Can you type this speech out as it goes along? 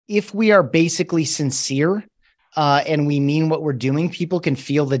if we are basically sincere and we mean what we're doing, people can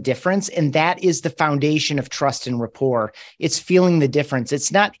feel the difference. And that is the foundation of trust and rapport. It's feeling the difference.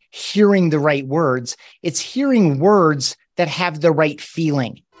 It's not hearing the right words. It's hearing words that have the right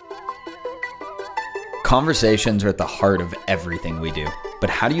feeling. Conversations are at the heart of everything we do. But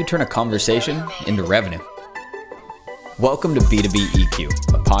how do you turn a conversation into revenue? Welcome to B2B EQ,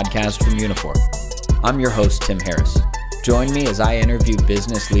 a podcast from Unifor. I'm your host, Tim Harris. Join me as I interview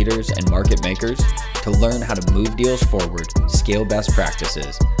business leaders and market makers to learn how to move deals forward, scale best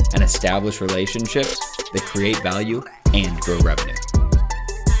practices, and establish relationships that create value and grow revenue.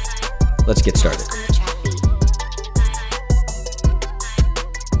 Let's get started.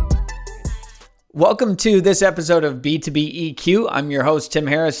 Welcome to this episode of B2B EQ. I'm your host, Tim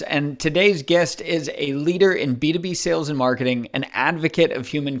Harris, and today's guest is a leader in B2B sales and marketing, an advocate of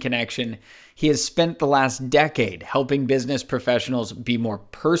human connection. He has spent the last decade helping business professionals be more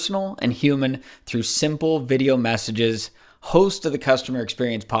personal and human through simple video messages, host of the Customer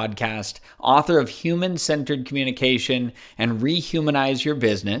Experience podcast, author of Human-Centered Communication and Rehumanize Your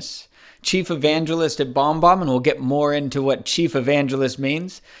Business, chief evangelist at BombBomb, and we'll get more into what chief evangelist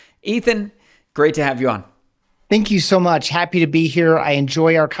means. Ethan, great to have you on. Thank you so much. Happy to be here. I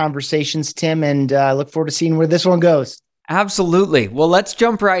enjoy our conversations, Tim, and look forward to seeing where this one goes. Absolutely. Well, let's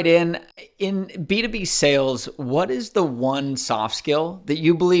jump right in. In B2B sales, what is the one soft skill that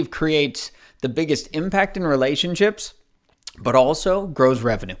you believe creates the biggest impact in relationships, but also grows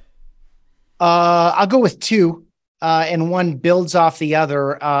revenue? I'll go with two, and one builds off the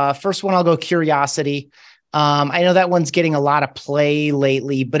other. First one, I'll go curiosity. I know that one's getting a lot of play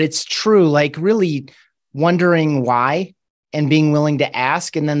lately, but it's true, like really wondering why and being willing to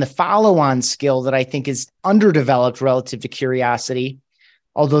ask. And then the follow-on skill that I think is underdeveloped relative to curiosity,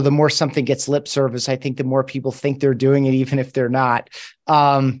 although the more something gets lip service, I think the more people think they're doing it, even if they're not.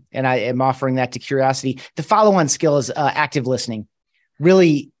 And I am offering that to curiosity. The follow-on skill is active listening,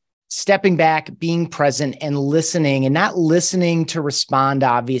 really stepping back, being present and listening, and not listening to respond,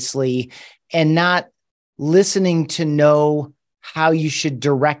 obviously, and not listening to know how you should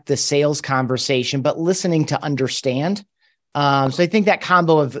direct the sales conversation, but listening to understand. So I think that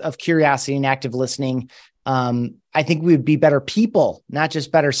combo of curiosity and active listening, I think we would be better people, not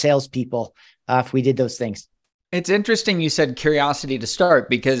just better salespeople, if we did those things. It's interesting you said curiosity to start,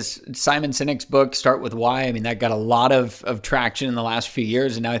 because Simon Sinek's book, Start With Why, I mean, that got a lot of traction in the last few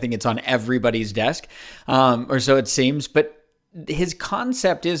years, and now I think it's on everybody's desk, or so it seems. But his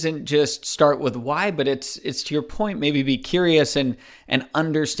concept isn't just start with why, but it's to your point, maybe be curious and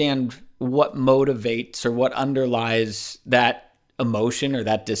understand what motivates or what underlies that emotion or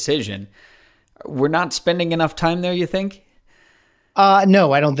that decision. We're not spending enough time there, you think?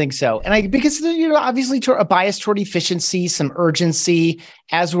 No, I don't think so. And because, obviously a bias toward efficiency, some urgency.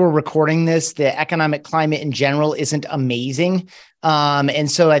 As we're recording this, the economic climate in general isn't amazing.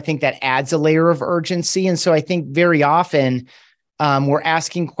 And so I think that adds a layer of urgency. And so I think very often we're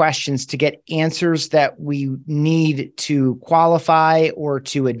asking questions to get answers that we need to qualify or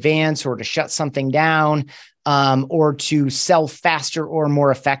to advance or to shut something down, or to sell faster or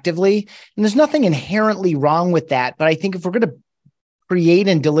more effectively. And there's nothing inherently wrong with that. But I think if we're going to create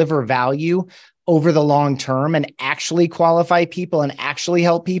and deliver value over the long term and actually qualify people and actually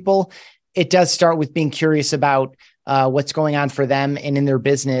help people, it does start with being curious about what's going on for them and in their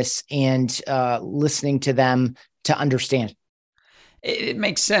business, and listening to them to understand. It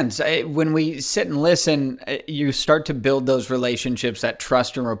makes sense. When we sit and listen, you start to build those relationships, that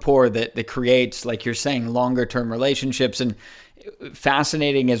trust and rapport that creates, like you're saying, longer term relationships. And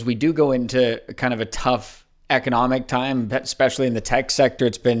fascinating as we do go into kind of a tough economic time, especially in the tech sector,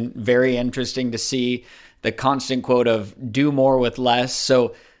 it's been very interesting to see the constant quote of do more with less.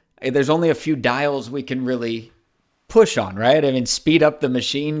 So there's only a few dials we can really push on, right? I mean, speed up the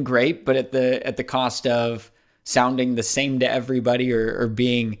machine, great, but at the cost of sounding the same to everybody or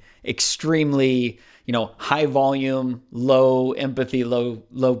being extremely, high volume, low empathy, low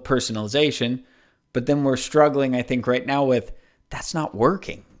personalization. But then we're struggling, I think, right now with that's not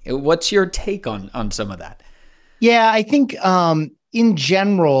working. What's your take on some of that? Yeah, I think in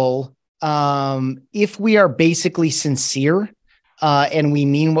general, if we are basically sincere and we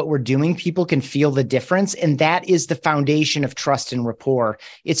mean what we're doing, people can feel the difference. And that is the foundation of trust and rapport.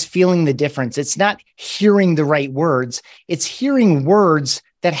 It's feeling the difference. It's not hearing the right words. It's hearing words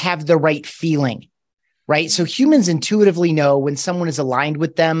that have the right feeling, right? So humans intuitively know when someone is aligned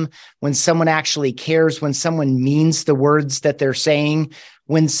with them, when someone actually cares, when someone means the words that they're saying,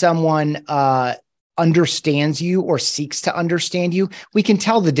 when someone understands you or seeks to understand you, we can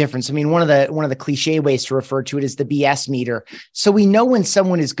tell the difference. I mean, one of the cliche ways to refer to it is the BS meter. So we know when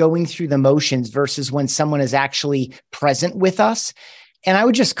someone is going through the motions versus when someone is actually present with us. And I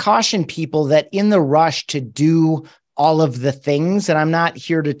would just caution people that in the rush to do all of the things, and I'm not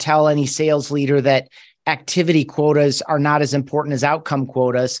here to tell any sales leader that activity quotas are not as important as outcome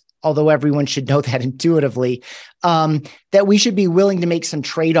quotas, although everyone should know that intuitively, that we should be willing to make some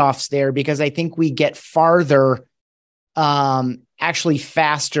trade-offs there, because I think we get farther actually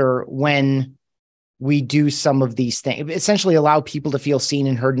faster when we do some of these things, essentially allow people to feel seen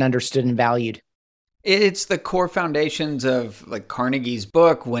and heard and understood and valued. It's the core foundations of like Carnegie's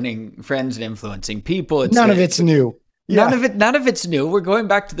book, Winning Friends and Influencing People. None of it's new. None of it's new. We're going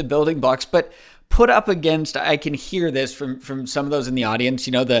back to the building blocks, but put up against, I can hear this from some of those in the audience,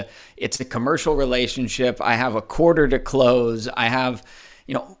 it's a commercial relationship. I have a quarter to close. I have,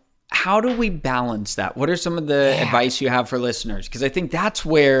 how do we balance that? What are some of the advice you have for listeners? Because I think that's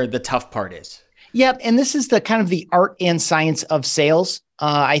where the tough part is. Yep. And this is the kind of the art and science of sales.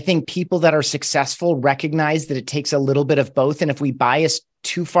 I think people that are successful recognize that it takes a little bit of both. And if we bias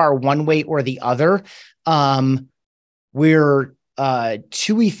too far one way or the other, we're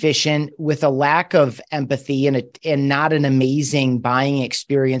too efficient with a lack of empathy and not an amazing buying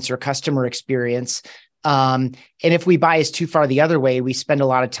experience or customer experience. And if we bias too far the other way, we spend a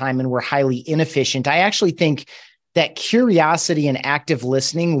lot of time and we're highly inefficient. I actually think that curiosity and active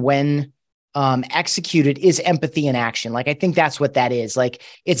listening, when executed, is empathy in action. Like, I think that's what that is. Like,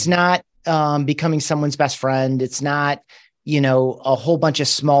 it's not becoming someone's best friend. It's not, a whole bunch of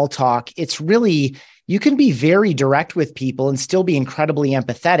small talk. It's really, you can be very direct with people and still be incredibly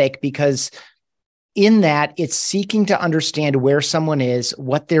empathetic, because in that it's seeking to understand where someone is,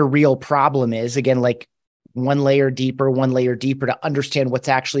 what their real problem is. Again, like one layer deeper to understand what's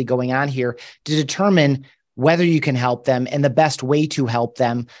actually going on here, to determine whether you can help them and the best way to help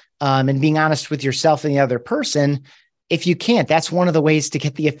them. And being honest with yourself and the other person. If you can't, that's one of the ways to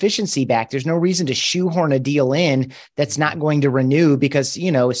get the efficiency back. There's no reason to shoehorn a deal in that's not going to renew, because,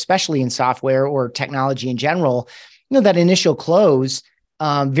 especially in software or technology in general, that initial close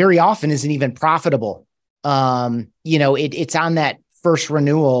very often isn't even profitable. It's on that first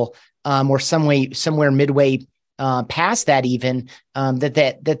renewal or somewhere midway past that even,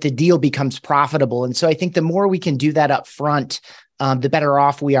 that the deal becomes profitable. And so I think the more we can do that up front, the better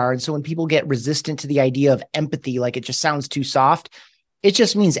off we are. And so when people get resistant to the idea of empathy, like it just sounds too soft, it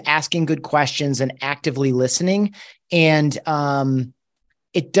just means asking good questions and actively listening. And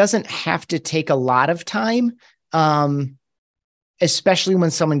it doesn't have to take a lot of time, especially when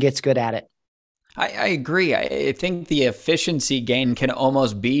someone gets good at it. I agree. I think the efficiency gain can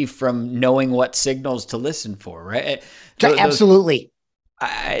almost be from knowing what signals to listen for, right? Absolutely.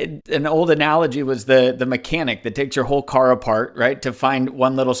 An old analogy was the mechanic that takes your whole car apart, right, to find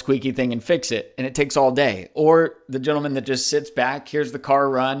one little squeaky thing and fix it. And it takes all day. Or the gentleman that just sits back, hears the car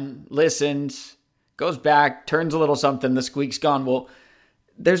run, listens, goes back, turns a little something, the squeak's gone. Well,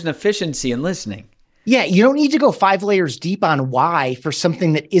 there's an efficiency in listening. Yeah. You don't need to go 5 layers deep on why for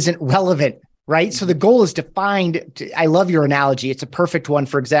something that isn't relevant, right? So the goal is to find, I love your analogy. It's a perfect one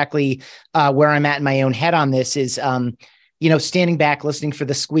for exactly where I'm at in my own head on this is, standing back, listening for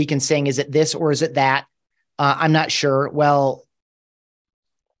the squeak and saying, is it this or is it that? I'm not sure. Well,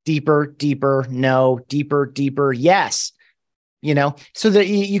 deeper, no, deeper, yes. So that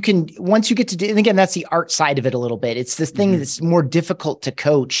you can, once you get to do, and again, that's the art side of it a little bit. It's this thing that's more difficult to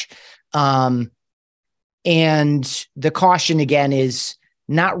coach. And the caution again is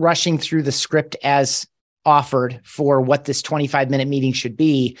not rushing through the script as offered for what this 25-minute meeting should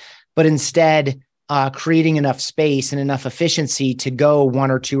be, but instead creating enough space and enough efficiency to go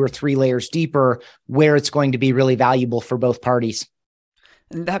 1 or 2 or 3 layers deeper where it's going to be really valuable for both parties.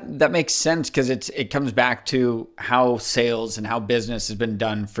 And that makes sense, because it comes back to how sales and how business has been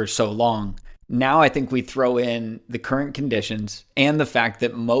done for so long. Now I think we throw in the current conditions and the fact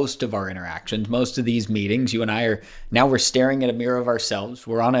that most of our interactions, most of these meetings, you and I we're staring at a mirror of ourselves.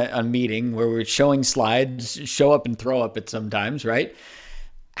 We're on a meeting where we're showing slides, show up and throw up it sometimes, right?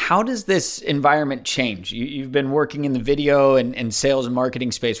 How does this environment change? You've been working in the video and sales and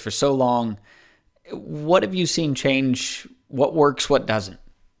marketing space for so long. What have you seen change? What works, what doesn't?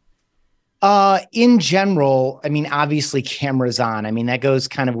 In general, I mean, obviously cameras on. I mean, that goes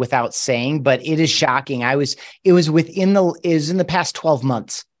kind of without saying, but it is shocking. It was in the past 12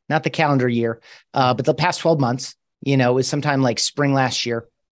 months, not the calendar year, but the past 12 months, it was sometime like spring last year.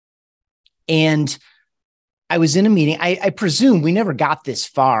 And I was in a meeting. I presume we never got this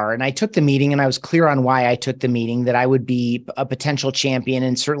far. And I took the meeting and I was clear on why I took the meeting, that I would be a potential champion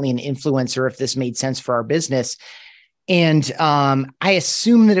and certainly an influencer if this made sense for our business. And I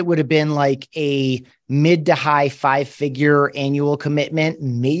assume that it would have been like a mid to high 5-figure annual commitment,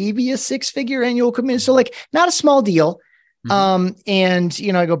 maybe a 6-figure annual commitment. So like not a small deal. And,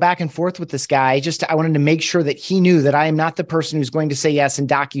 I go back and forth with this guy. I wanted to make sure that he knew that I am not the person who's going to say yes and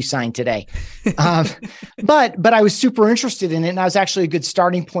DocuSign today. But I was super interested in it. And that was actually a good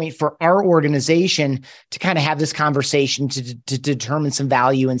starting point for our organization to kind of have this conversation to determine some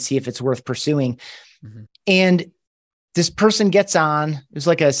value and see if it's worth pursuing. And this person gets on. It was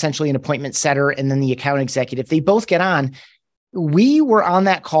like essentially an appointment setter and then the account executive. They both get on. We were on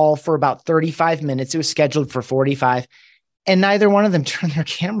that call for about 35 minutes. It was scheduled for 45. And neither one of them turned their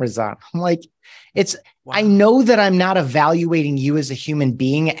cameras on. I'm like, wow. I know that I'm not evaluating you as a human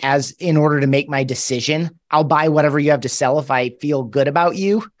being as in order to make my decision. I'll buy whatever you have to sell if I feel good about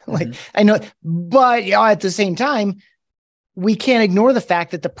you. Like I know, but at the same time, we can't ignore the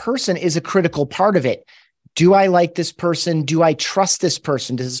fact that the person is a critical part of it. Do I like this person? Do I trust this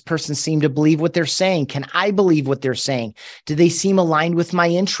person? Does this person seem to believe what they're saying? Can I believe what they're saying? Do they seem aligned with my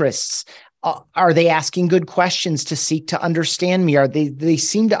interests? Are they asking good questions to seek to understand me? Do they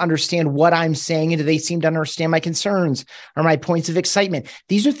seem to understand what I'm saying? And do they seem to understand my concerns or my points of excitement?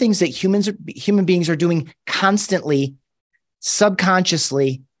 These are things that human beings are doing constantly,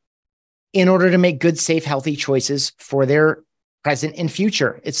 subconsciously, in order to make good, safe, healthy choices for their present and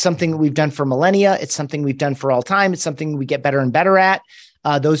future. It's something that we've done for millennia. It's something we've done for all time. It's something we get better and better at.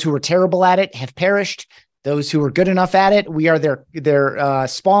 Those who are terrible at it have perished. Those who are good enough at it, we are their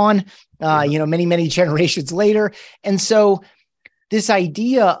spawn, many, many generations later. And so this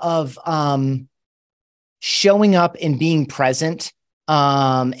idea of showing up and being present,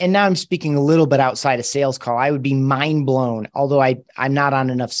 and now I'm speaking a little bit outside a sales call. I would be mind blown, although I'm not on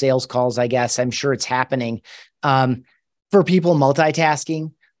enough sales calls, I guess. I'm sure it's happening for people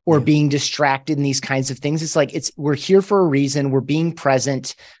multitasking or being distracted in these kinds of things. It's like, we're here for a reason. We're being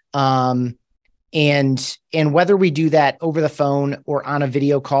present. And whether we do that over the phone or on a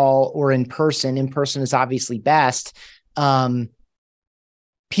video call or in person is obviously best.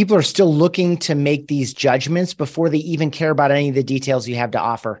 People are still looking to make these judgments before they even care about any of the details you have to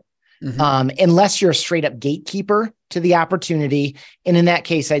offer. Unless you're a straight up gatekeeper to the opportunity. And in that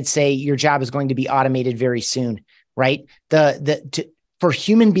case, I'd say your job is going to be automated very soon, right? For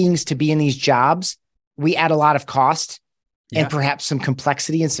human beings to be in these jobs, we add a lot of cost. And perhaps some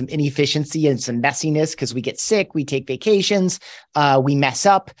complexity and some inefficiency and some messiness because we get sick, we take vacations, we mess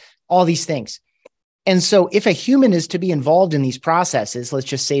up, all these things. And so if a human is to be involved in these processes, let's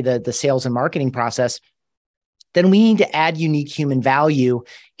just say the sales and marketing process, then we need to add unique human value.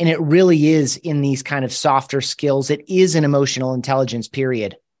 And it really is in these kind of softer skills. It is an emotional intelligence,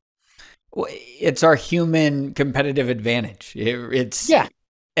 period. Well, it's our human competitive advantage.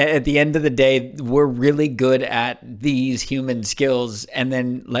 At the end of the day, we're really good at these human skills, and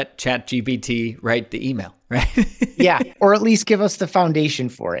then let ChatGPT write the email, right? Or at least give us the foundation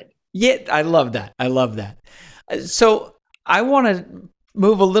for it. Yeah, I love that. So I want to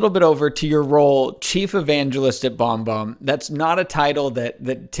move a little bit over to your role, Chief Evangelist at BombBomb. That's not a title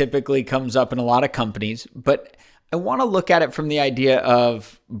that typically comes up in a lot of companies, but I want to look at it from the idea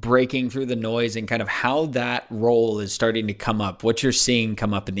of breaking through the noise and kind of how that role is starting to come up, what you're seeing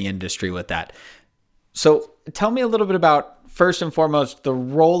come up in the industry with that. So tell me a little bit about, first and foremost, the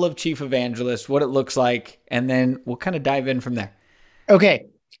role of Chief Evangelist, what it looks like, and then we'll kind of dive in from there. Okay.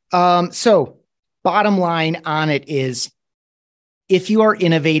 So bottom line on it is, if you are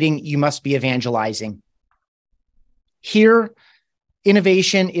innovating, you must be evangelizing. Here,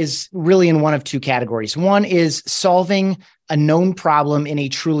 innovation is really in one of two categories. One is solving a known problem in a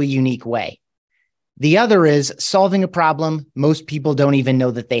truly unique way. The other is solving a problem most people don't even know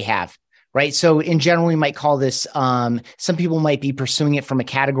that they have, right? So in general, we might call this, some people might be pursuing it from a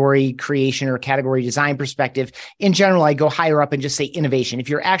category creation or category design perspective. In general, I go higher up and just say innovation. If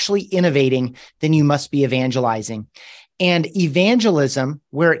you're actually innovating, then you must be evangelizing. And evangelism,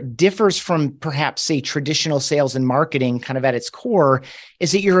 where it differs from perhaps, say, traditional sales and marketing kind of at its core,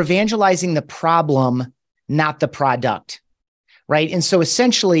 is that you're evangelizing the problem, not the product, right? And so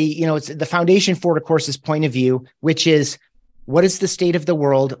essentially, it's the foundation for it, of course, is point of view, which is, what is the state of the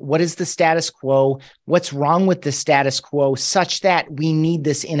world? What is the status quo? What's wrong with the status quo such that we need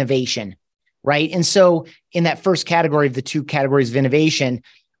this innovation, right? And so in that first category of the two categories of innovation,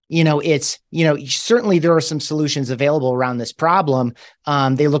 Certainly there are some solutions available around this problem.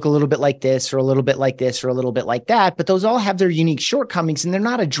 They look a little bit like this or a little bit like this or a little bit like that, but those all have their unique shortcomings, and they're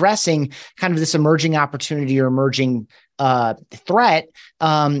not addressing kind of this emerging opportunity or emerging threat.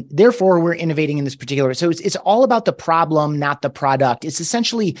 Therefore, we're innovating in this particular. So it's all about the problem, not the product. It's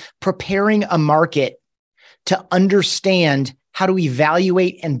essentially preparing a market to understand how to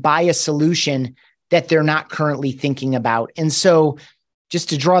evaluate and buy a solution that they're not currently thinking about. And so just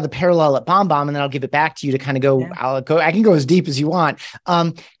to draw the parallel at BombBomb, and then I'll give it back to you to kind of go, I can go as deep as you want.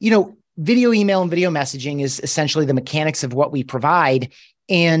 Video email and video messaging is essentially the mechanics of what we provide.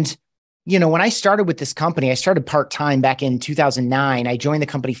 And, when I started with this company, I started part-time back in 2009. I joined the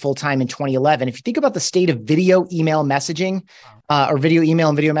company full-time in 2011. If you think about the state of video email messaging or video email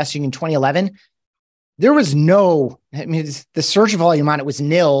and video messaging in 2011, there was the search volume on it was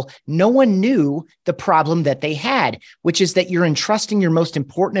nil. No one knew the problem that they had, which is that you're entrusting your most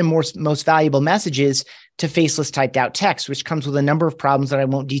important and most valuable messages to faceless typed out text, which comes with a number of problems that I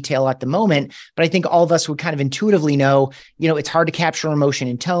won't detail at the moment. But I think all of us would kind of intuitively know, it's hard to capture emotion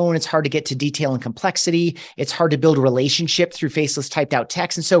and tone. It's hard to get to detail and complexity. It's hard to build a relationship through faceless typed out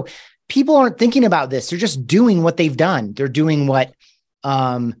text. And so people aren't thinking about this. They're just doing what they've done. They're doing what,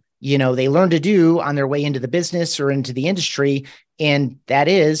 they learn to do on their way into the business or into the industry. And that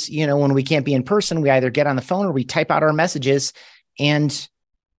is, when we can't be in person, we either get on the phone or we type out our messages, and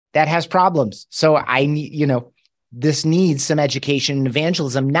that has problems. So this needs some education and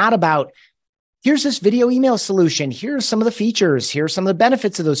evangelism, not about here's this video email solution. Here's some of the features. Here's some of the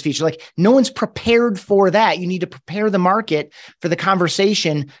benefits of those features. Like, no one's prepared for that. You need to prepare the market for the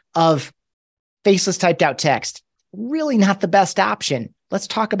conversation of faceless typed out text. Really not the best option. Let's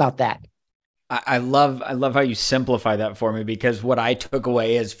talk about that. I love how you simplify that for me, because what I took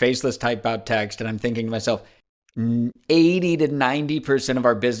away is faceless type out text. And I'm thinking to myself, 80 to 90% of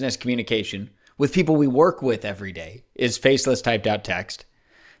our business communication with people we work with every day is faceless typed out text.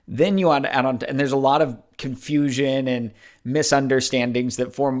 Then you add on, and there's a lot of confusion and misunderstandings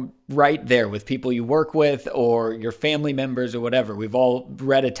that form right there with people you work with or your family members or whatever. We've all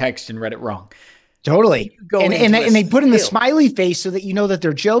read a text and read it wrong. Totally. And they put in the smiley face so that you know that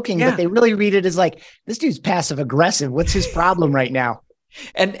they're joking, but they really read it as like, this dude's passive aggressive. What's his problem right now?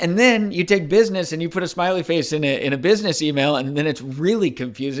 And then you take business and you put a smiley face in a business email, and then it's really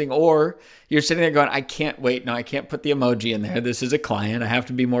confusing. Or you're sitting there going, I can't wait. No, I can't put the emoji in there. This is a client. I have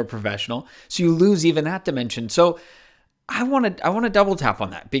to be more professional. So you lose even that dimension. So I want to double tap on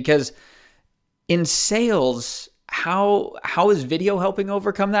that, because in sales, how is video helping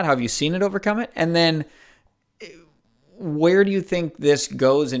overcome that? How have you seen it overcome it? And then where do you think this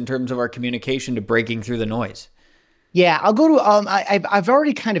goes in terms of our communication to breaking through the noise? Yeah, I'll go to, I've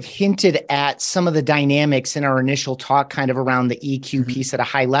already kind of hinted at some of the dynamics in our initial talk, kind of around the EQ piece at a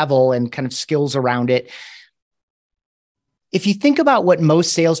high level and kind of skills around it. If you think about what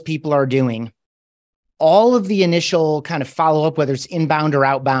most salespeople are doing, all of the initial kind of follow-up, whether it's inbound or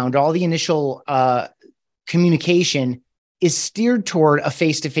outbound, all the initial communication is steered toward a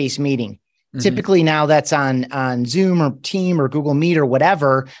face-to-face meeting. Typically now that's on Zoom or Team or Google Meet or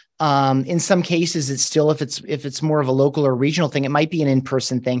whatever. In some cases, it's still, if it's more of a local or regional thing, it might be an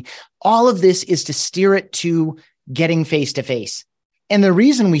in-person thing. All of this is to steer it to getting face-to-face. And the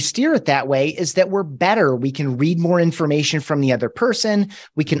reason we steer it that way is that we're better. We can read more information from the other person.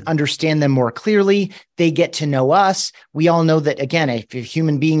 We can understand them more clearly. They get to know us. We all know that, again, if a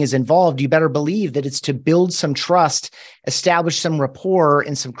human being is involved, you better believe that it's to build some trust, establish some rapport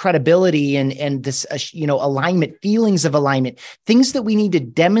and some credibility and this, alignment, feelings of alignment, things that we need to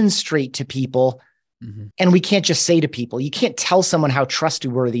demonstrate to people. And we can't just say to people, you can't tell someone how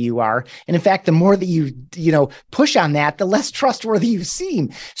trustworthy you are. And in fact, the more that you push on that, the less trustworthy you seem.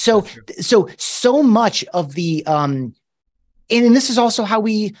 So much of the, and this is also how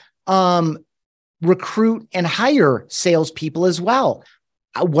we recruit and hire salespeople as well.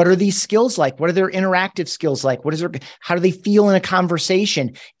 What are these skills like? What are their interactive skills like? How do they feel in a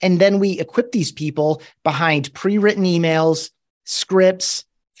conversation? And then we equip these people behind pre-written emails, scripts,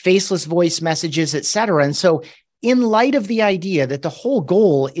 faceless voice messages, et cetera. And so in light of the idea that the whole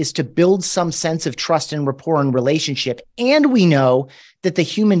goal is to build some sense of trust and rapport and relationship, and we know that the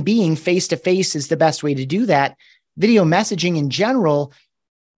human being face-to-face is the best way to do that, video messaging in general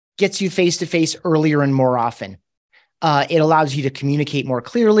gets you face-to-face earlier and more often. It allows you to communicate more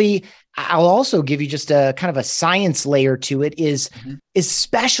clearly. I'll also give you just a kind of a science layer to it, is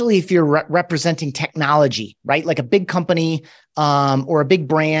especially if you're representing technology, right? Like a big company or a big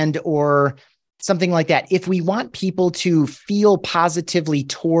brand or something like that. If we want people to feel positively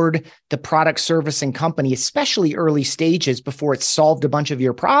toward the product, service, and company, especially early stages before it's solved a bunch of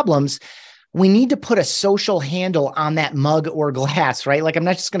your problems, we need to put a social handle on that mug or glass, right? Like I'm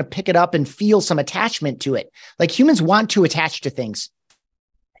not just going to pick it up and feel some attachment to it. Like humans want to attach to things.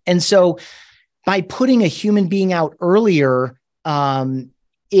 And so by putting a human being out earlier,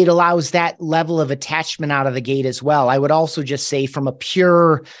 it allows that level of attachment out of the gate as well. I would also just say from a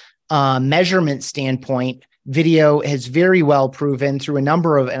pure measurement standpoint, video has very well proven through a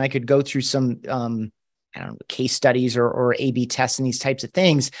number of, and I could go through some, I don't know, case studies or A/B tests and these types of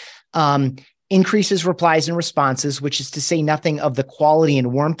things, increases replies and responses, which is to say nothing of the quality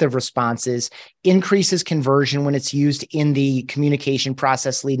and warmth of responses, increases conversion when it's used in the communication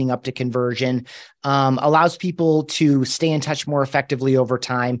process leading up to conversion, allows people to stay in touch more effectively over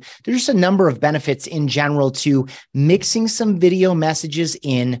time. There's just a number of benefits in general to mixing some video messages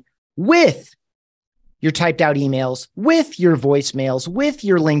in with your typed out emails, with your voicemails, with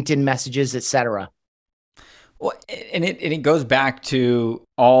your LinkedIn messages, et cetera. Well, and it goes back to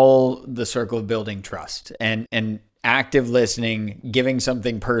all the circle of building trust and active listening, giving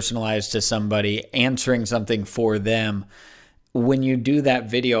something personalized to somebody, answering something for them. When you do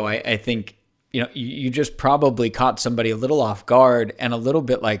that video, I think, you just probably caught somebody a little off guard and a little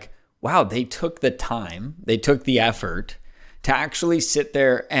bit like, wow, they took the time, they took the effort to actually sit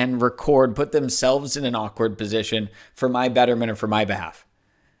there and record, put themselves in an awkward position for my betterment or for my behalf.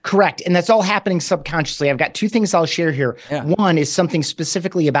 Correct. And that's all happening subconsciously. I've got two things I'll share here. Yeah. One is something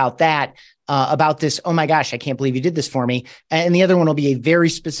specifically about that, about this, oh my gosh, I can't believe you did this for me. And the other one will be a very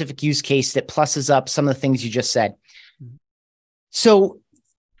specific use case that pluses up some of the things you just said. So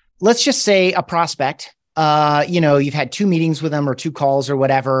let's just say a prospect, you've had 2 meetings with them or 2 calls or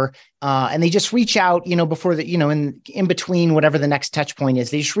whatever, and they just reach out, before the, in between whatever the next touch point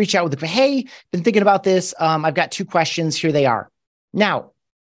is, they just reach out with, hey, been thinking about this. I've got 2 questions. Here they are. Now,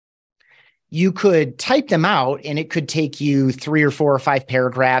 you could type them out and it could take you 3 or 4 or 5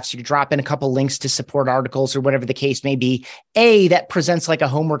 paragraphs. You could drop in a couple links to support articles or whatever the case may be. A, that presents like a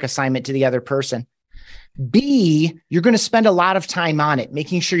homework assignment to the other person. B, you're going to spend a lot of time on it,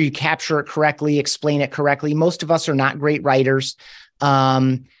 making sure you capture it correctly, explain it correctly. Most of us are not great writers.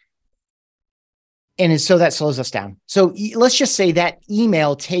 And so that slows us down. So let's just say that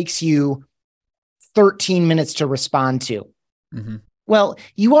email takes you 13 minutes to respond to. Mm-hmm. Well,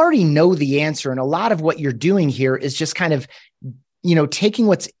 you already know the answer. And a lot of what you're doing here is just kind of, taking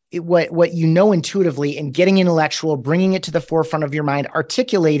what intuitively and getting intellectual, bringing it to the forefront of your mind,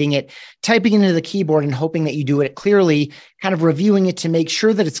 articulating it, typing into the keyboard and hoping that you do it clearly, kind of reviewing it to make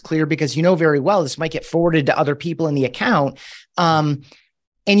sure that it's clear because you know very well this might get forwarded to other people in the account. And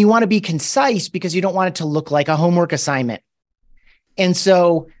you want to be concise because you don't want it to look like a homework assignment. And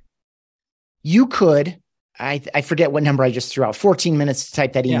so you could, I forget what number I just threw out, 14 minutes to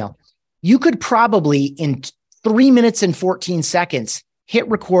type that email. Yeah. You could probably in 3 minutes and 14 seconds, hit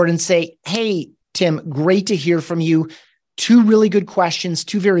record and say, hey, Tim, great to hear from you. 2 really good questions,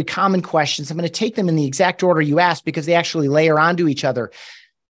 2 very common questions. I'm going to take them in the exact order you asked because they actually layer onto each other.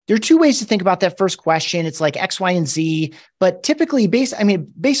 There are 2 ways to think about that first question. It's like X, Y, and Z, but typically based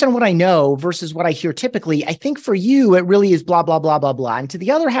on what I know versus what I hear typically, I think for you, it really is blah, blah, blah, blah, blah. And to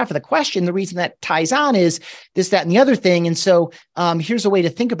the other half of the question, the reason that ties on is this, that, and the other thing. And so here's a way to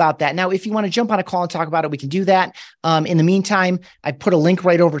think about that. Now, if you want to jump on a call and talk about it, we can do that. In the meantime, I put a link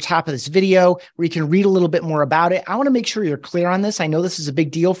right over top of this video where you can read a little bit more about it. I want to make sure you're clear on this. I know this is a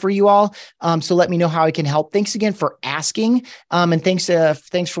big deal for you all. So let me know how I can help. Thanks again for asking. And thanks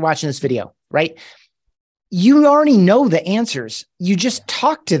for watching this video, right? You already know the answers. You just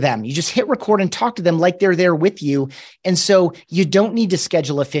talk to them. You just hit record and talk to them like they're there with you. And so you don't need to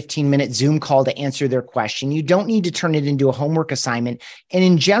schedule a 15-minute Zoom call to answer their question. You don't need to turn it into a homework assignment. And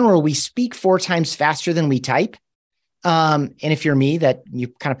in general, we speak 4 times faster than we type. And if you're me, that you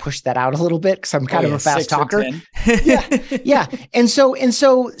kind of push that out a little bit because I'm kind of a fast talker. Yeah. And so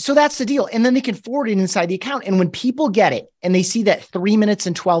that's the deal. And then they can forward it inside the account. And when people get it and they see that 3 minutes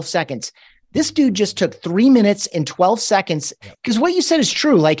and 12 seconds, this dude just took 3 minutes and 12 seconds because what you said is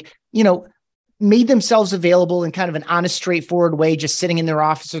true. Like, made themselves available in kind of an honest, straightforward way, just sitting in their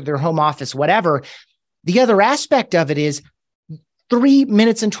office or their home office, whatever. The other aspect of it is 3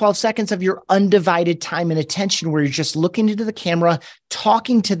 minutes and 12 seconds of your undivided time and attention where you're just looking into the camera,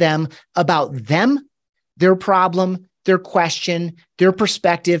 talking to them about them, their problem, their question, their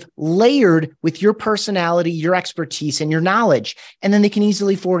perspective, layered with your personality, your expertise, and your knowledge. And then they can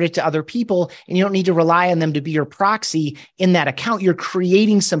easily forward it to other people, and you don't need to rely on them to be your proxy in that account. You're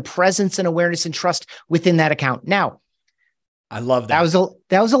creating some presence and awareness and trust within that account. Now, I love that.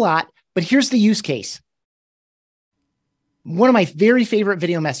 That was a lot. But here's the use case. One of my very favorite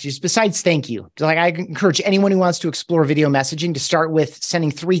video messages, besides thank you, like I encourage anyone who wants to explore video messaging to start with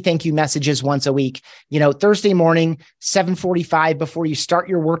sending 3 thank you messages once a week. Thursday morning, 7:45 before you start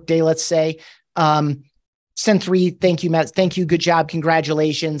your workday, let's say, send 3 thank you. Thank you. Good job.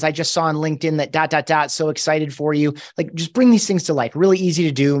 Congratulations. I just saw on LinkedIn that ... So excited for you. Like, just bring these things to life. Really easy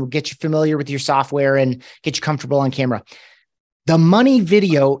to do. Get you familiar with your software and get you comfortable on camera. The money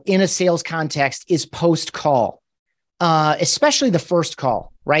video in a sales context is post-call. Especially the first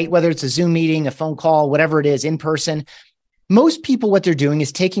call, right? Whether it's a Zoom meeting, a phone call, whatever it is, in person. Most people, what they're doing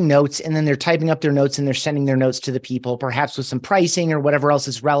is taking notes, and then they're typing up their notes and they're sending their notes to the people, perhaps with some pricing or whatever else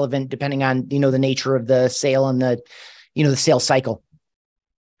is relevant, depending on, the nature of the sale and the sales cycle.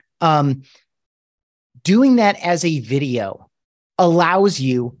 Doing that as a video allows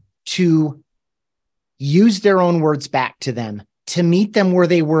you to use their own words back to them, to meet them where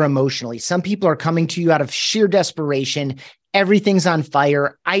they were emotionally. Some people are coming to you out of sheer desperation. Everything's on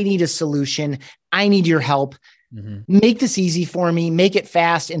fire. I need a solution. I need your help. Make this easy for me. Make it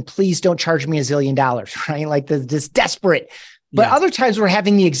fast. And please don't charge me $1 zillion, right? Like this desperate. But other times we're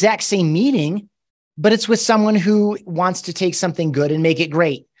having the exact same meeting, but it's with someone who wants to take something good and make it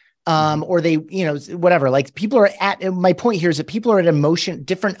great. Or they, whatever, like people are my point here is that people are at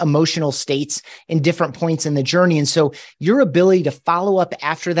different emotional states in different points in the journey. And so your ability to follow up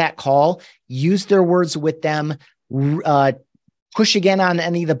after that call, use their words with them, push again on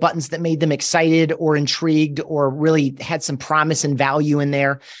any of the buttons that made them excited or intrigued or really had some promise and value in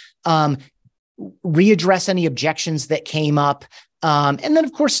there, readdress any objections that came up. And then,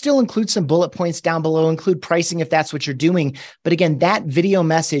 of course, still include some bullet points down below, include pricing if that's what you're doing. But again, that video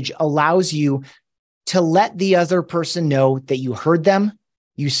message allows you to let the other person know that you heard them,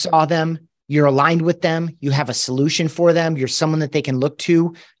 you saw them, you're aligned with them, you have a solution for them, you're someone that they can look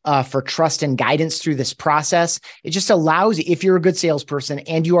to for trust and guidance through this process. It just allows you, if you're a good salesperson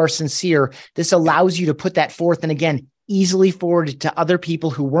and you are sincere, this allows you to put that forth and again, easily forward it to other people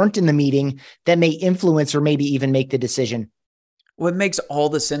who weren't in the meeting that may influence or maybe even make the decision. Well, it makes all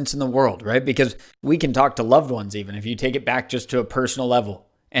the sense in the world, right? Because we can talk to loved ones, even if you take it back just to a personal level.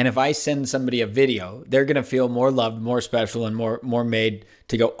 And if I send somebody a video, they're going to feel more loved, more special, and more made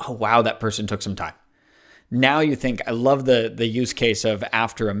to go, oh, wow, that person took some time. Now you think, I love the use case of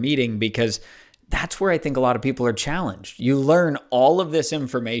after a meeting, because that's where I think a lot of people are challenged. You learn all of this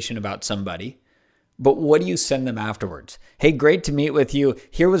information about somebody, but what do you send them afterwards? Hey, great to meet with you.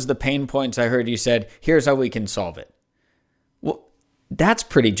 Here was the pain points I heard you said. Here's how we can solve it. Well, that's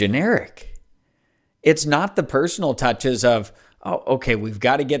pretty generic. It's not the personal touches of, oh, okay, we've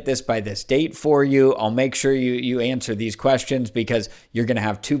got to get this by this date for you. I'll make sure you answer these questions because you're going to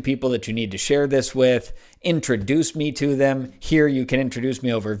have 2 people that you need to share this with. Introduce me to them. Here, you can introduce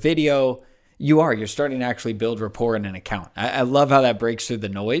me over video. You're starting to actually build rapport in an account. I love how that breaks through the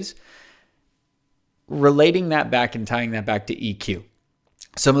noise. Relating that back and tying that back to EQ.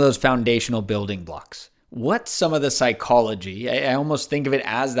 Some of those foundational building blocks. What's some of the psychology? I almost think of it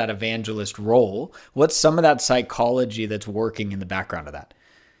as that evangelist role. What's some of that psychology that's working in the background of that?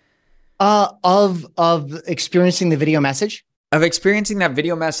 Of experiencing the video message? Of experiencing that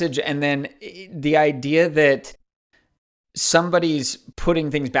video message, and then the idea that somebody's putting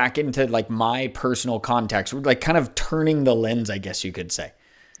things back into like my personal context, like kind of turning the lens, I guess you could say.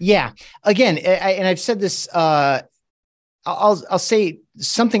 Yeah. Again, and I've said this, I'll say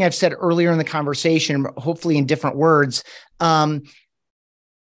something I've said earlier in the conversation, hopefully in different words.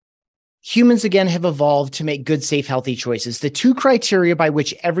 Humans, again, have evolved to make good, safe, healthy choices. The 2 criteria by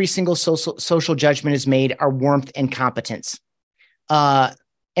which every single social judgment is made are warmth and competence. And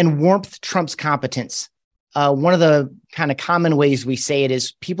warmth trumps competence. One of the kind of common ways we say it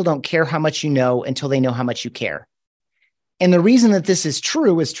is people don't care how much you know until they know how much you care. And the reason that this is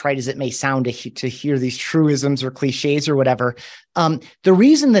true, as trite as it may sound to hear these truisms or cliches or whatever, the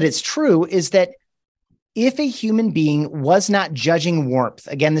reason that it's true is that if a human being was not judging warmth,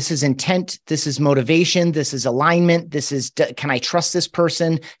 again, this is intent, this is motivation, this is alignment, this is, can I trust this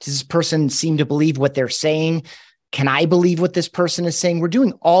person? Does this person seem to believe what they're saying? Can I believe what this person is saying? We're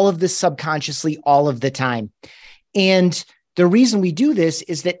doing all of this subconsciously all of the time. And the reason we do this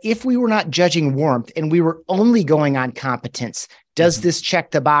is that if we were not judging warmth and we were only going on competence, does this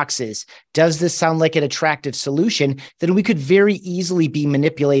check the boxes? Does this sound like an attractive solution? Then we could very easily be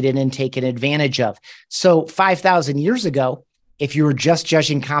manipulated and taken advantage of. So 5,000 years ago, if you were just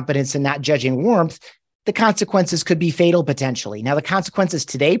judging competence and not judging warmth, the consequences could be fatal potentially. Now, the consequences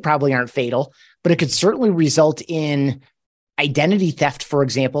today probably aren't fatal, but it could certainly result in identity theft, for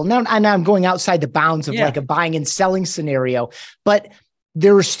example. Now I'm going outside the bounds of like a buying and selling scenario, but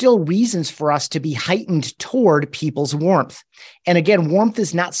there are still reasons for us to be heightened toward people's warmth. And again, warmth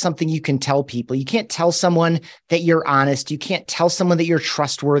is not something you can tell people. You can't tell someone that you're honest. You can't tell someone that you're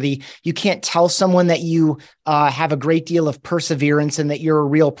trustworthy. You can't tell someone that you have a great deal of perseverance and that you're a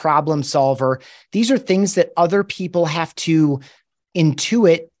real problem solver. These are things that other people have to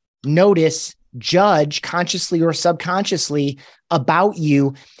intuit, notice, judge consciously or subconsciously about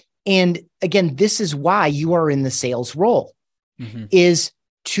you. And again, this is why you are in the sales role. Is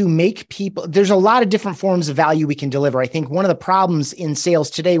to make people, there's a lot of different forms of value we can deliver. I think one of the problems in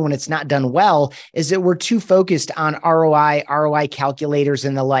sales today when it's not done well is that we're too focused on ROI calculators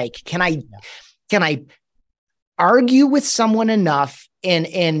and the like. Can I argue with someone enough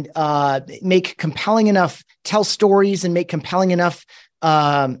and make compelling enough, tell stories and make compelling enough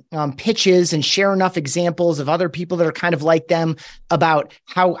pitches and share enough examples of other people that are kind of like them about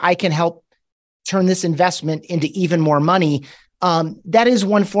how I can help turn this investment into even more money? That is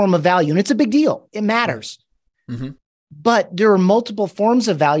one form of value, and it's a big deal. It matters. But there are multiple forms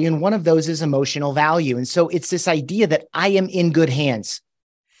of value, and one of those is emotional value. And so it's this idea that I am in good hands.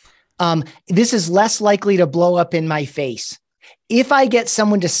 This is less likely to blow up in my face. If I get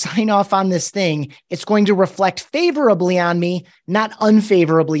someone to sign off on this thing, it's going to reflect favorably on me, not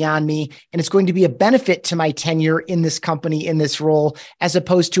unfavorably on me. And it's going to be a benefit to my tenure in this company, in this role, as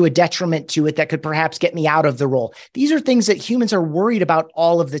opposed to a detriment to it that could perhaps get me out of the role. These are things that humans are worried about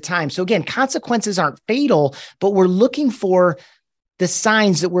all of the time. So again, consequences aren't fatal, but we're looking for the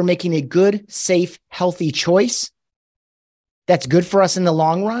signs that we're making a good, safe, healthy choice that's good for us in the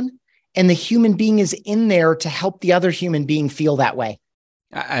long run. And the human being is in there to help the other human being feel that way.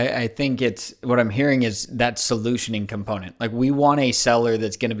 I think it's what I'm hearing is that solutioning component. Like we want a seller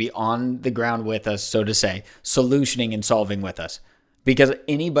that's going to be on the ground with us, so to say, solutioning and solving with us. Because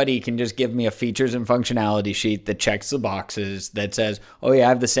anybody can just give me a features and functionality sheet that checks the boxes that says, oh yeah, I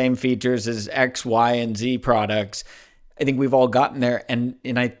have the same features as X, Y, and Z products. I think we've all gotten there. And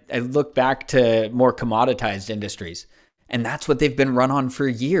I look back to more commoditized industries, and that's what they've been run on for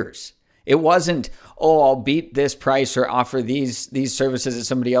years. It wasn't, oh, I'll beat this price or offer these services that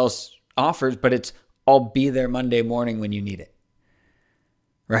somebody else offers, but it's, I'll be there Monday morning when you need it.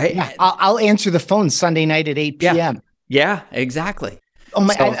 Right? Yeah, I'll answer the phone Sunday night at 8 p.m. Yeah, exactly. Oh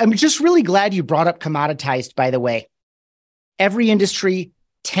my, I'm just really glad you brought up commoditized, by the way. Every industry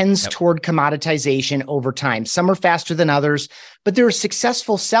tends toward commoditization over time. Some are faster than others, but there are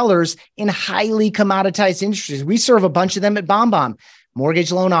successful sellers in highly commoditized industries. We serve a bunch of them at BombBomb.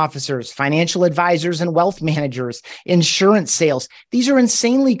 Mortgage loan officers, financial advisors and wealth managers, insurance sales. These are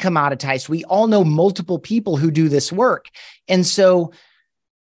insanely commoditized. We all know multiple people who do this work. And so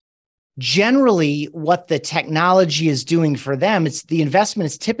generally what the technology is doing for them, it's the investment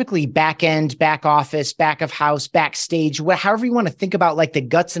is typically back end, back office, back of house, backstage, however you want to think about like the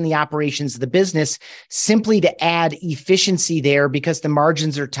guts and the operations of the business, simply to add efficiency there because the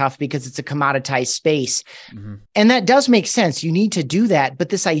margins are tough because it's a commoditized space. And that does make sense. You need to do that. But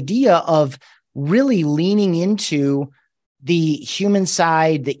this idea of really leaning into the human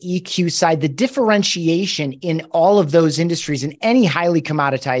side, the EQ side, the differentiation in all of those industries, in any highly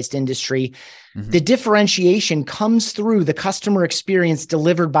commoditized industry, the differentiation comes through the customer experience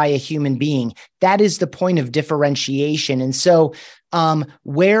delivered by a human being. That is the point of differentiation. And so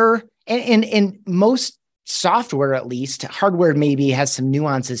where most software, at least hardware, maybe has some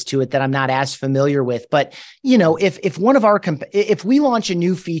nuances to it that I'm not as familiar with. But, you know, if one of our, if we launch a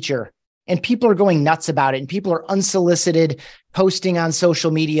new feature and people are going nuts about it and people are unsolicited posting on social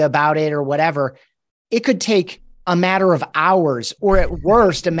media about it or whatever, it could take a matter of hours or at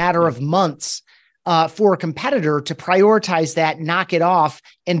worst a matter of months for a competitor to prioritize that, knock it off,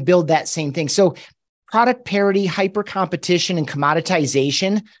 and build that same thing. So product parity, hyper competition, and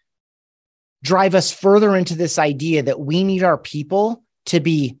commoditization drive us further into this idea that we need our people to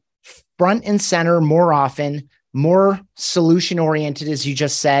be front and center more often, more solution oriented, as you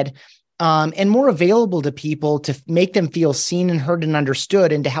just said, and more available to people to make them feel seen and heard and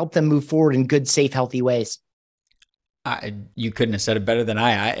understood and to help them move forward in good, safe, healthy ways. You couldn't have said it better than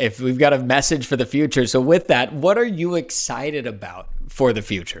I. If we've got a message for the future. So with that, what are you excited about for the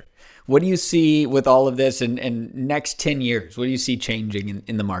future? What do you see with all of this and next 10 years? What do you see changing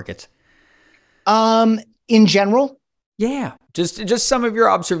in the markets? In general? Yeah, just some of your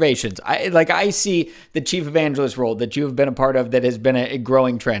observations. I see the chief evangelist role that you have been a part of that has been a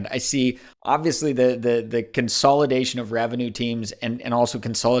growing trend. I see obviously the consolidation of revenue teams and also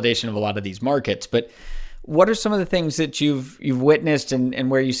consolidation of a lot of these markets. But what are some of the things that you've witnessed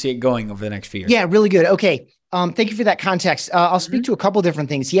and where you see it going over the next few years? Yeah, really good. Okay. Thank you for that context. I'll speak to a couple different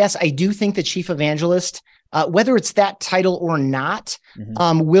things. Yes, I do think the chief evangelist whether it's that title or not,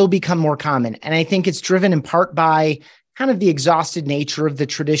 Mm-hmm. will become more common. And I think it's driven in part by kind of the exhausted nature of the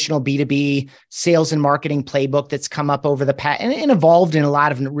traditional B2B sales and marketing playbook that's come up over the past and evolved in a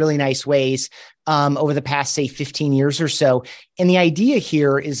lot of really nice ways over the past, say, 15 years or so. And the idea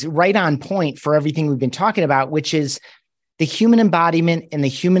here is right on point for everything we've been talking about, which is the human embodiment and the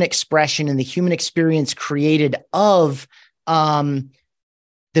human expression and the human experience created of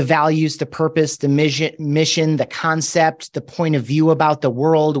the values, the purpose, the mission, the concept, the point of view about the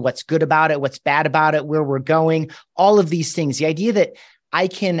world, what's good about it, what's bad about it, where we're going, all of these things. The idea that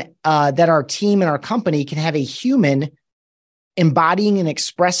that our team and our company can have a human embodying and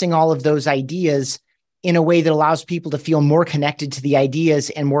expressing all of those ideas in a way that allows people to feel more connected to the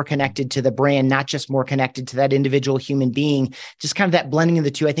ideas and more connected to the brand, not just more connected to that individual human being. Just kind of that blending of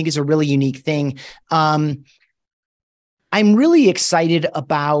the two, I think, is a really unique thing. I'm really excited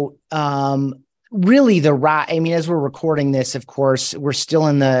about really I mean, as we're recording this, of course, we're still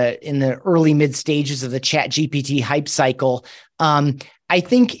in the early mid stages of the Chat GPT hype cycle. I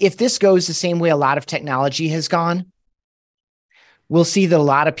think if this goes the same way a lot of technology has gone, we'll see that a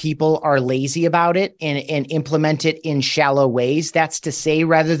lot of people are lazy about it and implement it in shallow ways. That's to say,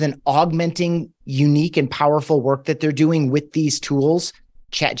 rather than augmenting unique and powerful work that they're doing with these tools,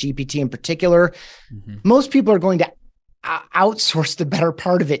 Chat GPT in particular, most people are going to outsource the better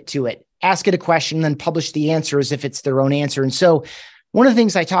part of it to it, ask it a question, then publish the answer as if it's their own answer. And so one of the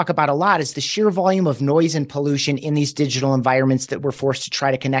things I talk about a lot is the sheer volume of noise and pollution in these digital environments that we're forced to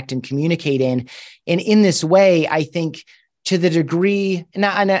try to connect and communicate in. And in this way, I think to the degree, and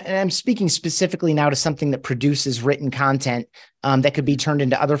I'm speaking specifically now to something that produces written content that could be turned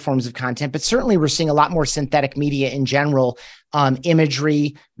into other forms of content, but certainly we're seeing a lot more synthetic media in general,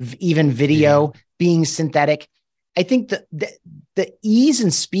 imagery, even video being synthetic. I think the ease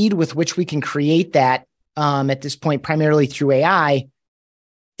and speed with which we can create that at this point, primarily through AI,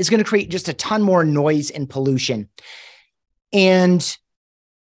 is going to create just a ton more noise and pollution. And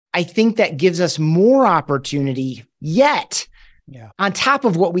I think that gives us more opportunity yet, on top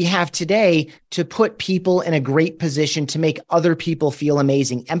of what we have today, to put people in a great position to make other people feel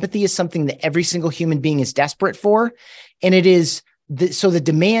amazing. Empathy is something that every single human being is desperate for. And it is so the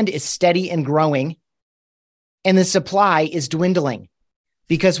demand is steady and growing, and the supply is dwindling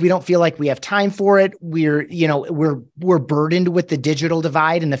because we don't feel like we have time for it. We're burdened with the digital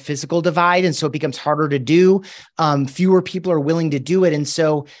divide and the physical divide. And so it becomes harder to do. Fewer people are willing to do it. And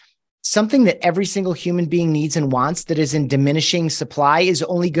so something that every single human being needs and wants that is in diminishing supply is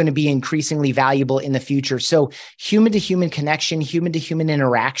only going to be increasingly valuable in the future. So human to human connection, human to human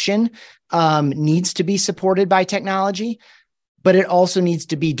interaction needs to be supported by technology, but it also needs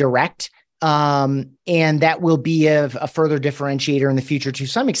to be direct. And that will be a further differentiator in the future too.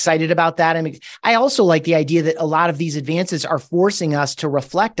 So I'm excited about that. I also like the idea that a lot of these advances are forcing us to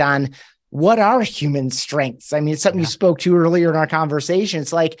reflect on what are human strengths. I mean, it's something you spoke to earlier in our conversation.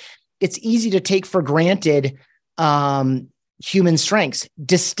 It's like, it's easy to take for granted human strengths,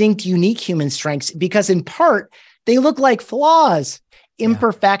 distinct, unique human strengths, because in part, they look like flaws,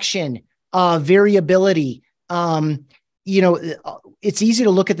 imperfection, variability. It's easy to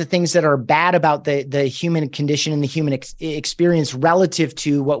look at the things that are bad about the human condition and the human experience relative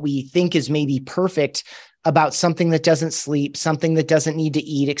to what we think is maybe perfect about something that doesn't sleep, something that doesn't need to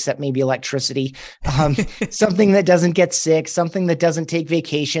eat except maybe electricity, something that doesn't get sick, something that doesn't take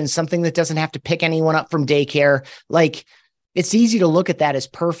vacation, something that doesn't have to pick anyone up from daycare. Like, it's easy to look at that as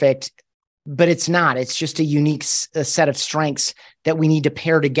perfect, but it's not. It's just a unique set of strengths that we need to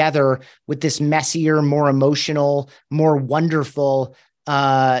pair together with this messier, more emotional, more wonderful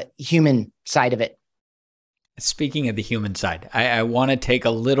human side of it. Speaking of the human side, I want to take a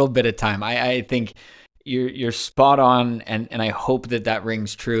little bit of time. I think you're spot on, and I hope that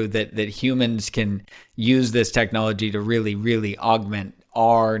rings true, that humans can use this technology to really, really augment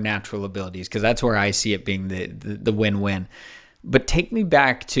our natural abilities, because that's where I see it being the win-win. But take me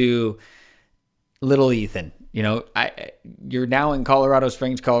back to little Ethan. You're now in Colorado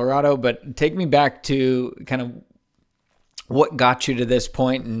Springs, Colorado, but take me back to kind of what got you to this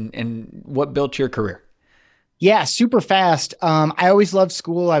point and what built your career. Yeah, super fast. I always loved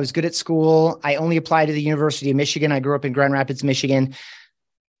school. I was good at school. I only applied to the University of Michigan. I grew up in Grand Rapids, Michigan.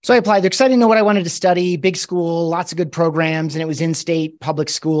 So I applied there because I didn't know what I wanted to study. Big school, lots of good programs, and it was in-state public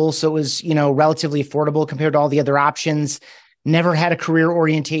school. So it was, relatively affordable compared to all the other options. Never had a career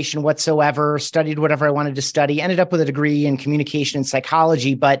orientation whatsoever, studied whatever I wanted to study, ended up with a degree in communication and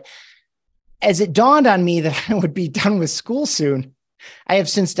psychology. But as it dawned on me that I would be done with school soon, I have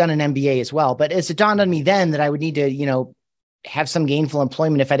since done an MBA as well. But as it dawned on me then that I would need to, have some gainful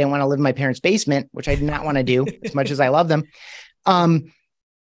employment if I didn't want to live in my parents' basement, which I did not want to do as much as I love them.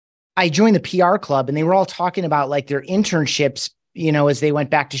 I joined the PR club, and they were all talking about like their internships, as they went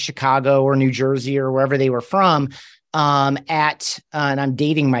back to Chicago or New Jersey or wherever they were from, and I'm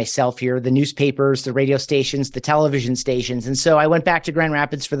dating myself here, the newspapers, the radio stations, the television stations. And so I went back to Grand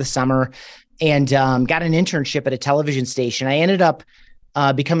Rapids for the summer and got an internship at a television station. I ended up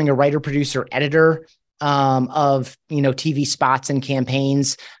becoming a writer, producer, editor of, TV spots and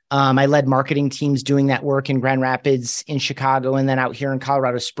campaigns. I led marketing teams doing that work in Grand Rapids, in Chicago, and then out here in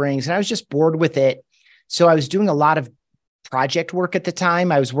Colorado Springs. And I was just bored with it. So I was doing a lot of project work at the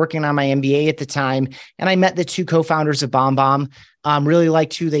time. I was working on my MBA at the time, and I met the two co-founders of BombBomb. Really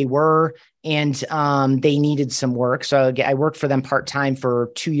liked who they were, and they needed some work. So I worked for them part-time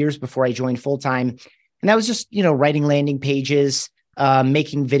for 2 years before I joined full-time. And that was just, writing landing pages,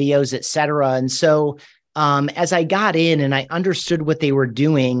 making videos, et cetera. And so as I got in and I understood what they were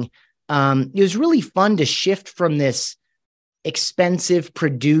doing, it was really fun to shift from this expensive,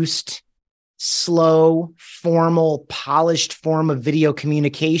 produced, slow, formal, polished form of video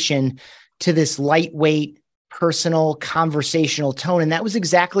communication to this lightweight, personal, conversational tone. And that was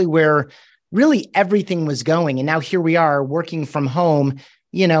exactly where really everything was going. And now here we are working from home,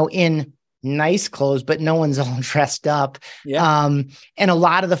 in nice clothes, but no one's all dressed up. Yeah. And a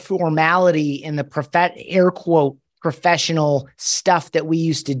lot of the formality and the air quote professional stuff that we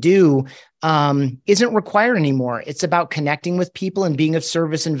used to do isn't required anymore. It's about connecting with people and being of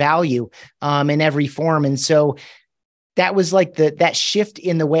service and value in every form. And so that was like that shift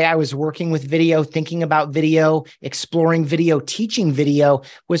in the way I was working with video, thinking about video, exploring video, teaching video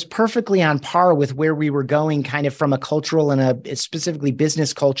was perfectly on par with where we were going kind of from a cultural and a specifically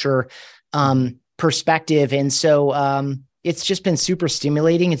business culture perspective. And so it's just been super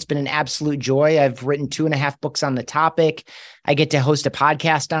stimulating. It's been an absolute joy. I've written 2.5 books on the topic. I get to host a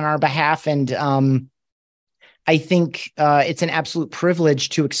podcast on our behalf. And I think it's an absolute privilege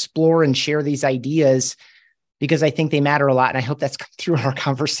to explore and share these ideas because I think they matter a lot. And I hope that's come through our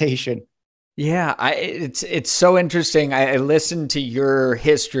conversation. Yeah, it's so interesting. I listened to your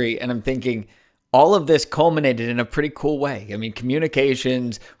history and I'm thinking all of this culminated in a pretty cool way. I mean,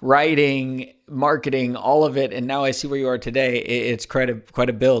 communications, writing, marketing, all of it. And now I see where you are today. It's quite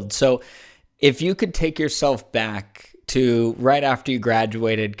a build. So if you could take yourself back to right after you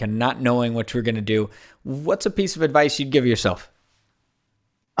graduated, kind of not knowing what you were going to do, what's a piece of advice you'd give yourself?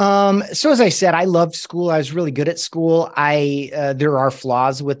 So as I said, I loved school. I was really good at school. There are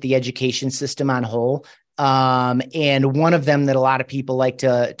flaws with the education system on whole. And one of them that a lot of people like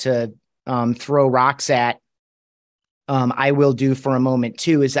to throw rocks at, I will do for a moment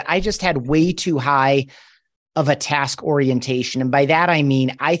too, is that I just had way too high of a task orientation. And by that, I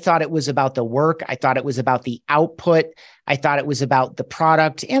mean, I thought it was about the work. I thought it was about the output. I thought it was about the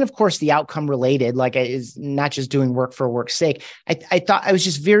product. And of course, the outcome related, like is not just doing work for work's sake. I thought I was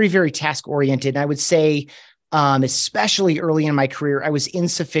just very, very task oriented. And I would say, especially early in my career, I was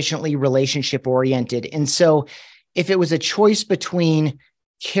insufficiently relationship oriented. And so if it was a choice between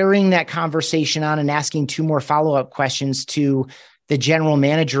carrying that conversation on and asking 2 more follow-up questions to the general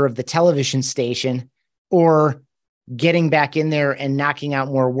manager of the television station, or getting back in there and knocking out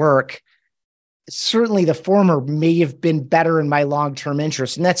more work, certainly the former may have been better in my long-term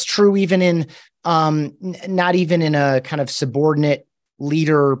interest. And that's true even in not even in a kind of subordinate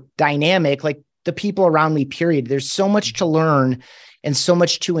leader dynamic, like the people around me, period. There's so much to learn and so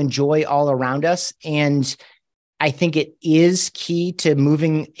much to enjoy all around us. And I think it is key to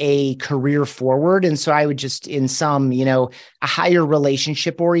moving a career forward. And so I would just, in some, a higher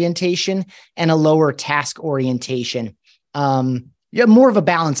relationship orientation and a lower task orientation. More of a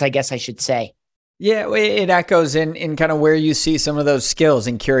balance, I guess I should say. Yeah, it echoes in kind of where you see some of those skills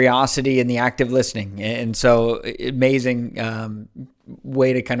and curiosity and the active listening. And so amazing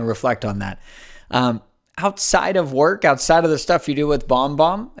way to kind of reflect on that. Outside of work, outside of the stuff you do with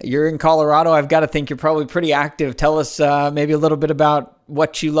BombBomb, you're in Colorado. I've got to think you're probably pretty active. Tell us maybe a little bit about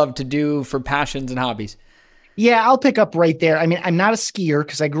what you love to do for passions and hobbies. Yeah, I'll pick up right there. I mean, I'm not a skier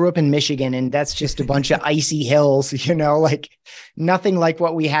because I grew up in Michigan and that's just a bunch of icy hills, like nothing like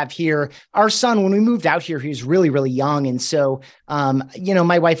what we have here. Our son, when we moved out here, he was really, really young. And so,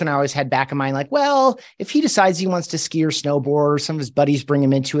 my wife and I always had back in mind, like, well, if he decides he wants to ski or snowboard, or some of his buddies bring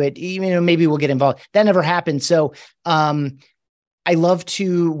him into it, maybe we'll get involved. That never happened. So, I love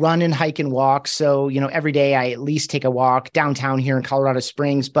to run and hike and walk. So, every day I at least take a walk downtown here in Colorado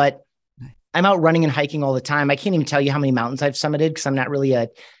Springs, but I'm out running and hiking all the time. I can't even tell you how many mountains I've summited because I'm not really a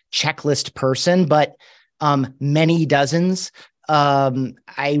checklist person, but many dozens.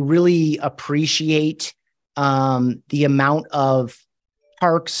 I really appreciate the amount of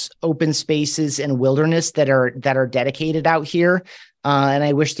parks, open spaces, and wilderness that are dedicated out here. And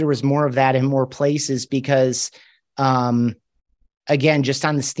I wish there was more of that in more places because, again, just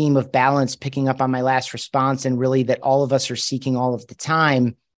on this theme of balance, picking up on my last response, and really that all of us are seeking all of the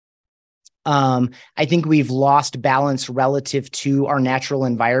time. I think we've lost balance relative to our natural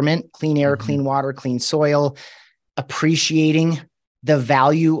environment, clean air, clean water, clean soil, appreciating the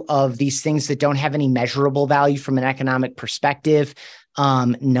value of these things that don't have any measurable value from an economic perspective.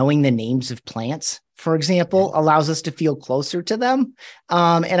 Knowing the names of plants, for example, allows us to feel closer to them.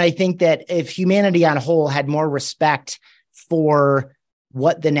 And I think that if humanity on a whole had more respect for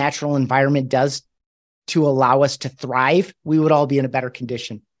what the natural environment does to allow us to thrive, we would all be in a better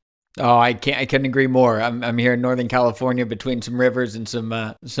condition. Oh, I couldn't agree more. I'm here in Northern California between some rivers and some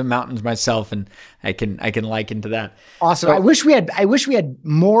mountains myself, and I can liken to that. Awesome. So, I wish we had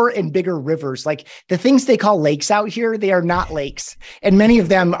more and bigger rivers. Like the things they call lakes out here, they are not lakes, and many of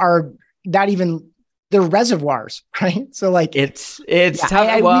them are not even, they're reservoirs, right? So like it's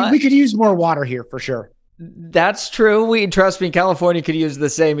tough. We could use more water here for sure. That's true. Trust me, California could use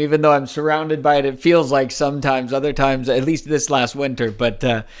the same, even though I'm surrounded by it. It feels like sometimes, other times, at least this last winter,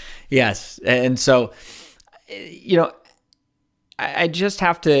 but yes. And so, I just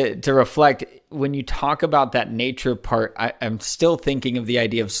have to reflect when you talk about that nature part. I'm still thinking of the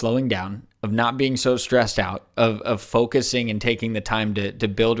idea of slowing down, of not being so stressed out, of focusing and taking the time to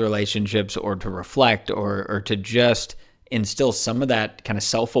build relationships or to reflect or to just instill some of that kind of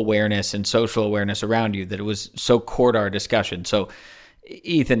self-awareness and social awareness around you, that it was so core to our discussion. So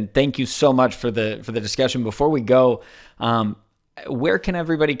Ethan, thank you so much for the discussion. Before we go, where can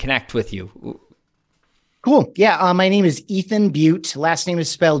everybody connect with you? Cool. Yeah. My name is Ethan Beute. Last name is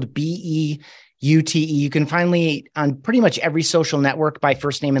spelled Beute. You can find me on pretty much every social network by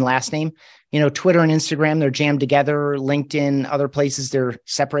first name and last name. Twitter and Instagram, they're jammed together. LinkedIn, other places, they're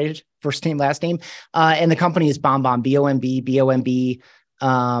separated, first name, last name. And the company is BombBomb, BOMB,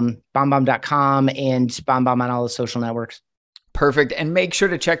 BombBomb.com, and BombBomb on all the social networks. Perfect. And make sure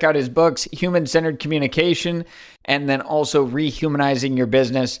to check out his books, Human-Centered Communication, and then also Rehumanizing Your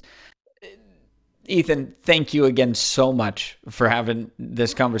Business. Ethan, thank you again so much for having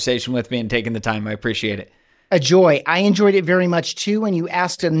this conversation with me and taking the time. I appreciate it. A joy. I enjoyed it very much too. And you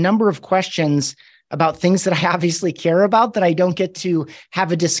asked a number of questions about things that I obviously care about that I don't get to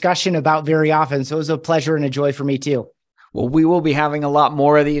have a discussion about very often. So it was a pleasure and a joy for me too. Well, we will be having a lot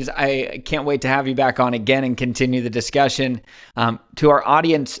more of these. I can't wait to have you back on again and continue the discussion. To our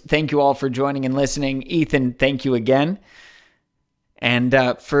audience, thank you all for joining and listening. Ethan, thank you again. And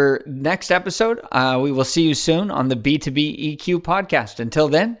for next episode, we will see you soon on the B2B EQ podcast. Until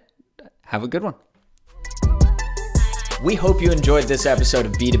then, have a good one. We hope you enjoyed this episode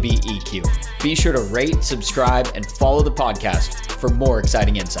of B2B EQ. Be sure to rate, subscribe, and follow the podcast for more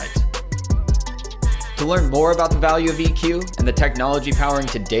exciting insights. To learn more about the value of EQ and the technology powering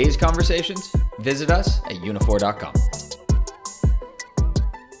today's conversations, visit us at unifor.com.